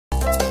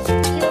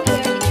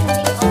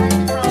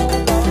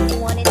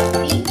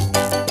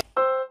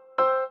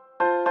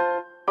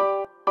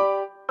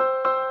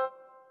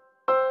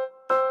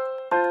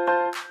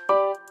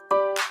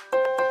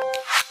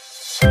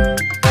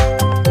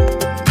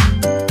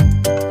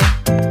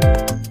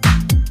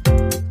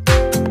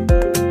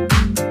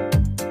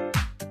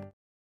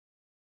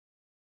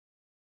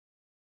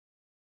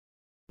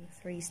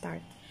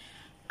Restart.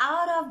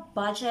 Out of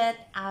budget,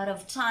 out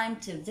of time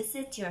to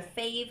visit your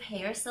fave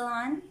hair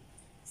salon.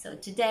 So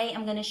today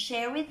I'm gonna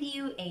share with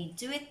you a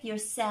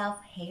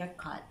do-it-yourself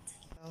haircut.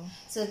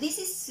 So this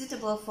is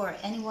suitable for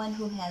anyone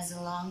who has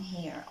long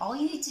hair. All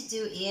you need to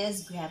do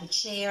is grab a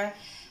chair,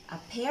 a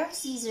pair of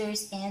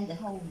scissors, and a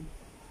comb.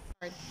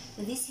 So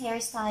this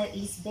hairstyle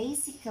is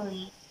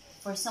basically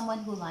for someone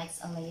who likes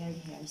a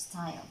layered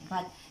hairstyle.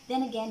 But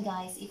then again,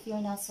 guys, if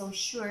you're not so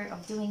sure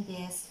of doing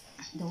this,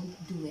 don't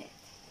do it.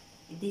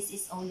 This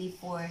is only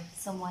for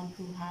someone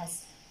who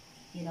has,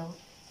 you know,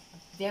 a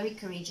very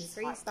courageous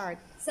heart. Restart.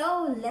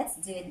 So let's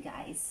do it,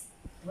 guys.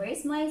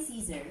 Where's my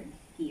scissor?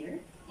 Here,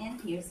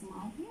 and here's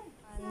my hair.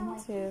 1,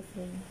 2,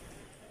 3.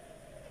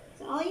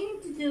 So all you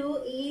need to do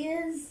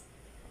is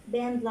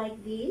bend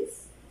like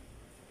this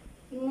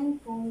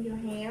and comb your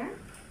hair.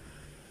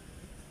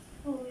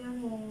 Comb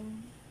your hair.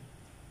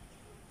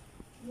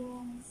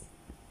 Yes.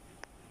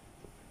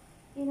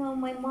 You know,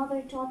 my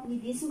mother taught me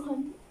this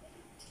one.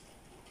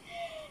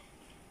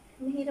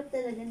 Mahirap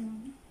talaga, no?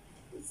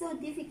 It's so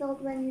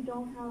difficult when you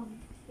don't have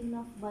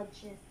enough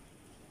budget.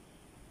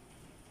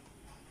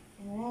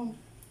 Alright.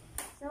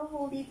 So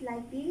hold it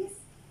like this.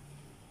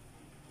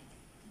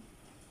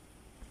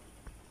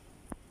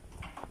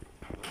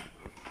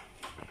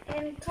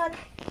 And cut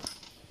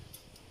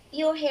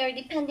your hair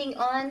depending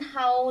on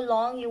how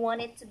long you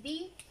want it to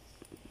be.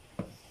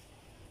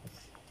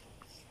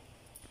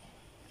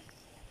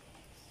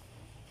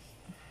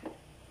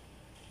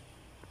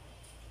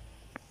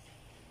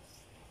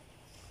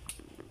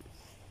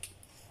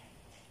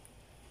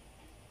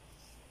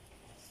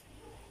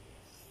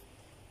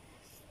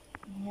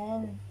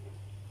 Ayan.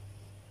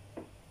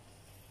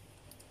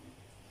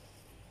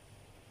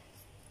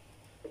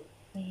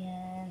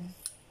 Ayan.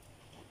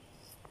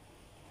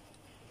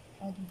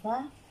 O,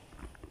 diba?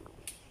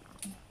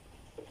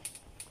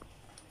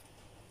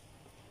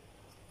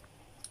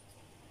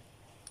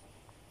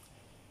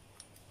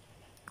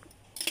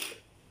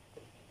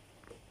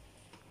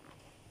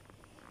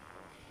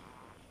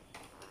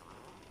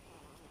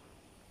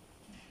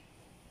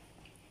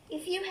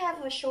 If you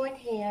have a short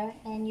hair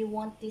and you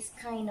want this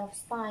kind of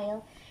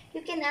style,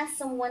 you can ask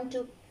someone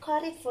to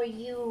cut it for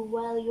you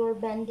while you're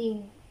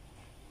bending.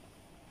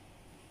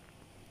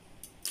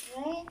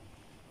 Right?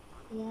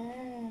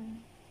 Yeah.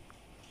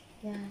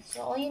 Yeah,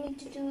 so all you need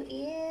to do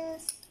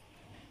is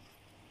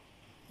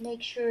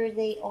make sure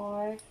they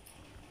are,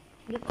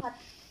 you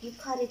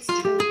cut it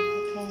straight,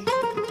 okay?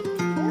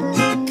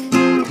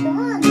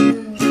 Done.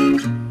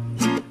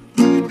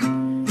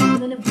 I'm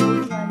gonna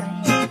blow dry my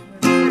hair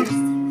first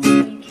so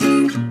you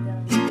can see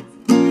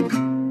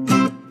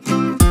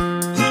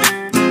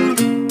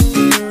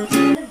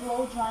I'm gonna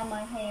blow dry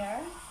my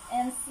hair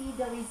and see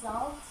the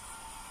result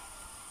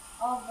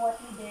of what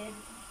we did.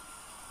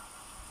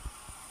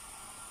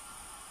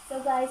 So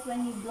guys,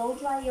 when you blow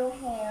dry your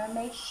hair,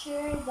 make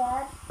sure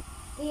that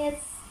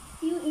it's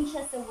few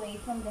inches away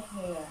from the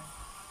hair.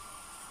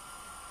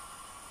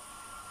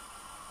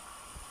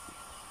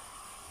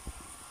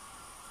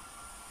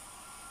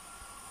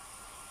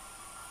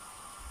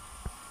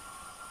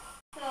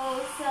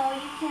 So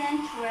you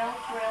can twirl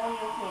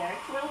your hair.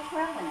 Twirl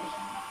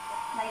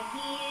like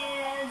this.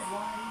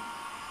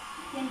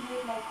 You can do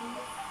it like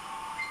this.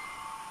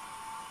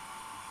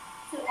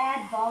 To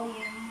add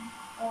volume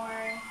or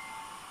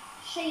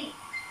shape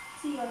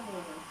to your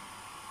hair.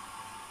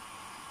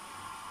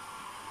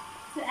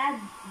 To add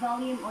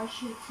volume or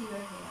shape to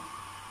your hair.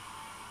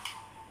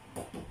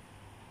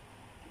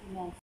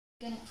 Yes.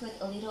 We're gonna put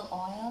a little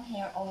oil,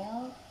 hair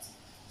oil,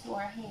 to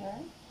our hair.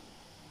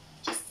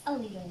 Just a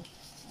little,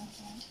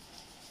 okay?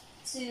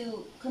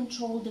 To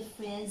control the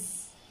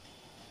frizz.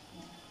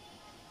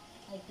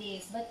 Yeah. Like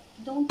this, but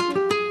don't put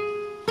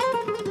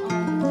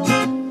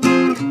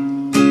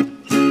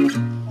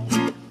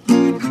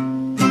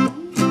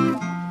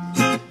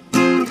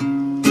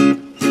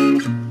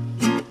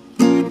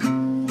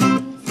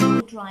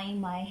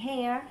drying my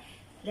hair.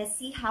 Let's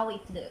see how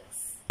it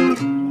looks.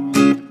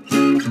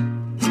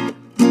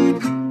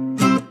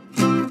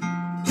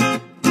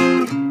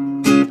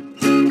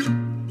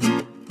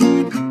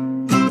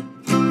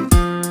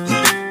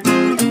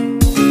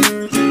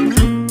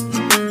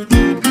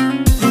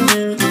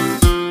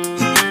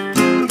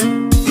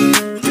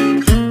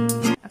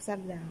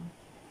 Upside down.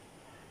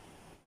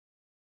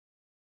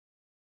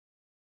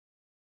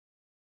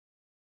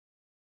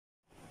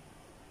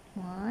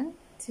 One,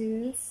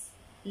 two.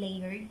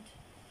 Layered.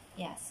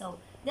 Yeah, so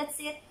that's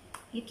it.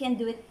 You can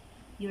do it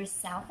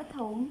yourself at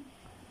home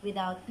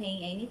without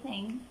paying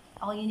anything.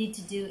 All you need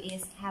to do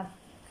is have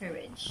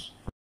courage.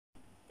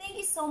 Thank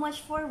you so much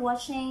for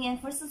watching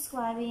and for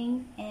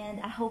subscribing, and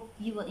I hope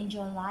you will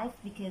enjoy life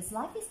because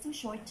life is too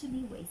short to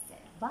be wasted.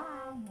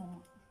 Bye.